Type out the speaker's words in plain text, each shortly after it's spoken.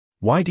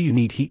Why do you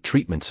need heat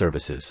treatment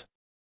services?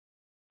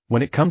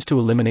 When it comes to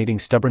eliminating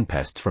stubborn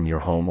pests from your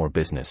home or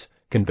business,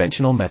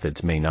 conventional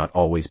methods may not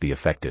always be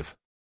effective.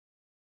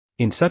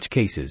 In such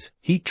cases,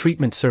 heat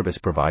treatment service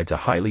provides a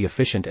highly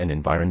efficient and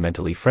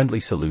environmentally friendly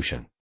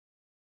solution.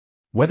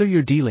 Whether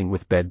you're dealing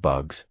with bed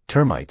bugs,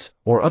 termites,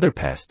 or other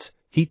pests,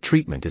 heat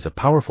treatment is a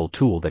powerful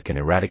tool that can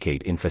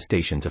eradicate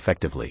infestations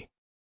effectively.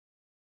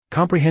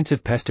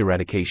 Comprehensive pest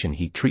eradication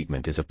heat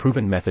treatment is a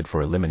proven method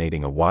for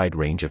eliminating a wide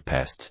range of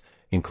pests,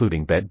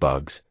 including bed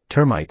bugs,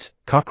 termites,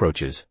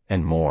 cockroaches,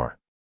 and more.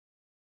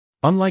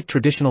 Unlike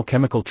traditional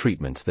chemical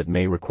treatments that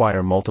may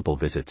require multiple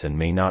visits and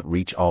may not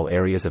reach all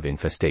areas of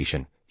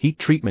infestation, heat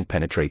treatment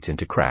penetrates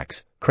into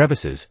cracks,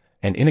 crevices,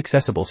 and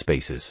inaccessible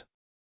spaces.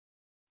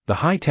 The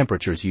high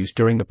temperatures used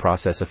during the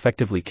process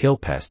effectively kill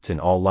pests in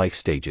all life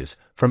stages,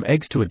 from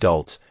eggs to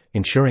adults,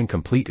 ensuring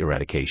complete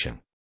eradication.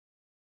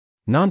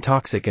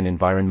 Non-toxic and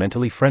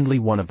environmentally friendly.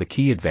 One of the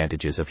key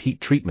advantages of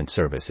heat treatment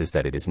service is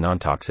that it is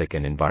non-toxic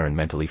and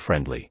environmentally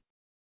friendly.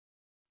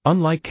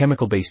 Unlike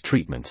chemical-based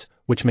treatments,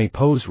 which may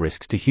pose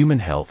risks to human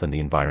health and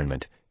the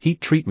environment, heat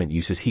treatment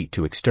uses heat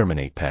to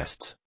exterminate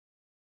pests.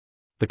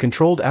 The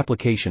controlled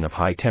application of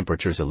high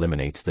temperatures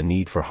eliminates the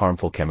need for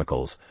harmful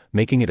chemicals,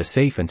 making it a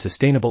safe and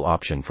sustainable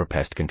option for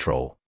pest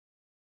control.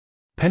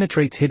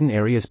 Penetrates hidden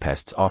areas.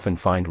 Pests often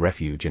find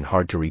refuge in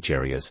hard-to-reach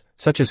areas,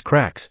 such as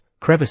cracks,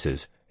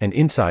 crevices, and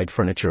inside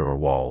furniture or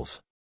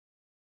walls.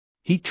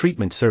 Heat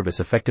treatment service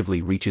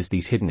effectively reaches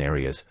these hidden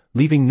areas,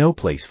 leaving no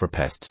place for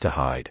pests to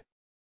hide.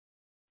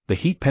 The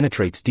heat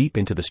penetrates deep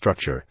into the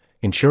structure,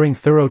 ensuring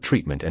thorough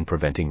treatment and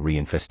preventing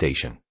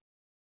reinfestation.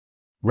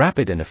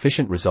 Rapid and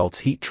efficient results.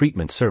 Heat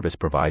treatment service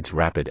provides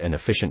rapid and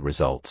efficient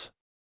results.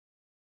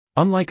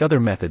 Unlike other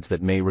methods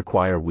that may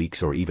require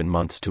weeks or even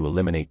months to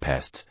eliminate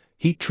pests,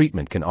 heat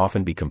treatment can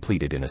often be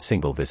completed in a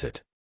single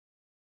visit.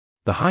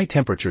 The high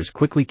temperatures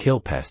quickly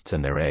kill pests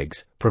and their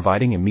eggs,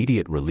 providing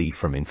immediate relief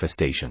from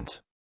infestations.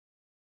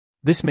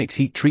 This makes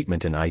heat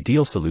treatment an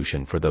ideal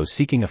solution for those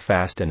seeking a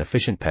fast and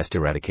efficient pest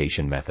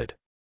eradication method.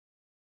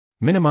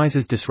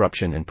 Minimizes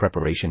disruption and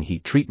preparation.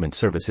 Heat treatment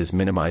services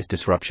minimize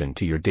disruption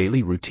to your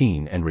daily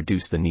routine and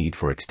reduce the need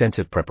for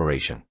extensive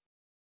preparation.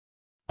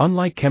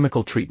 Unlike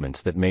chemical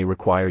treatments that may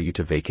require you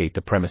to vacate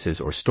the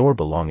premises or store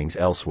belongings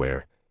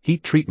elsewhere,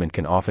 heat treatment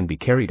can often be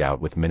carried out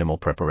with minimal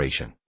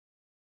preparation.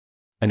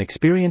 An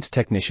experienced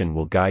technician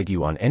will guide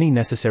you on any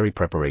necessary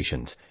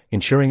preparations,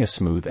 ensuring a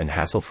smooth and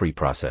hassle-free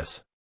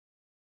process.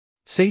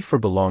 Safe for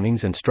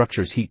belongings and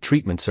structures. Heat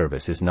treatment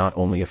service is not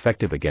only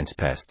effective against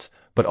pests,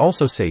 but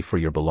also safe for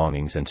your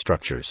belongings and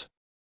structures.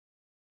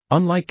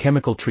 Unlike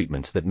chemical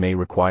treatments that may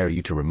require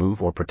you to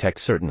remove or protect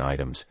certain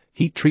items,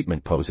 heat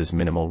treatment poses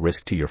minimal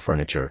risk to your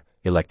furniture,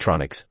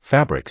 electronics,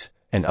 fabrics,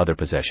 and other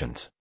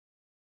possessions.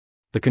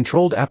 The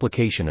controlled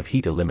application of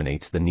heat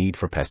eliminates the need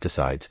for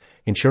pesticides,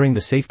 ensuring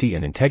the safety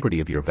and integrity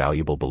of your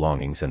valuable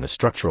belongings and the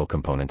structural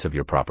components of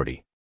your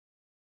property.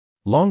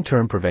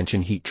 Long-term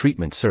prevention. Heat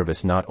treatment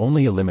service not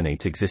only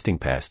eliminates existing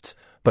pests,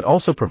 but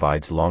also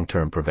provides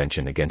long-term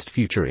prevention against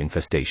future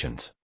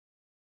infestations.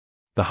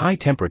 The high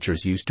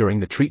temperatures used during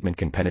the treatment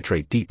can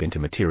penetrate deep into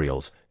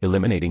materials,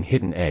 eliminating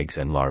hidden eggs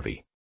and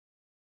larvae.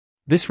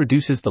 This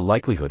reduces the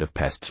likelihood of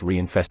pests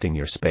reinfesting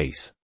your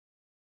space.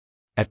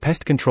 At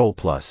Pest Control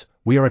Plus,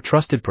 we are a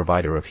trusted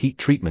provider of heat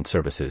treatment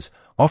services,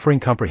 offering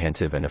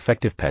comprehensive and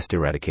effective pest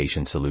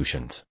eradication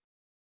solutions.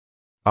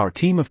 Our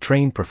team of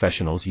trained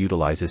professionals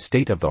utilizes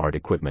state-of-the-art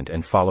equipment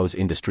and follows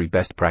industry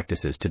best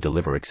practices to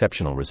deliver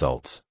exceptional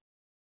results.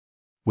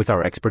 With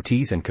our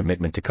expertise and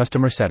commitment to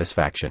customer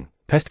satisfaction,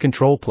 Pest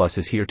Control Plus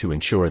is here to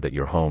ensure that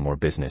your home or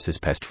business is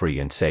pest-free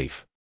and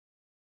safe.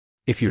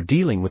 If you're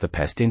dealing with a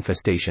pest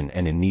infestation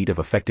and in need of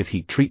effective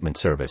heat treatment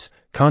service,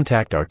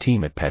 contact our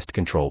team at Pest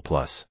Control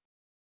Plus.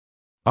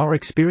 Our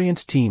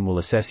experienced team will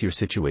assess your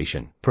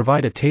situation,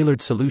 provide a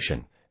tailored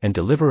solution, and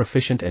deliver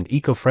efficient and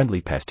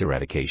eco-friendly pest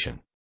eradication.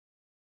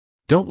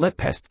 Don't let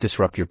pests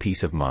disrupt your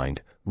peace of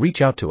mind.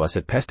 Reach out to us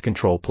at Pest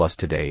Control Plus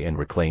today and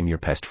reclaim your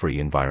pest-free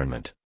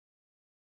environment.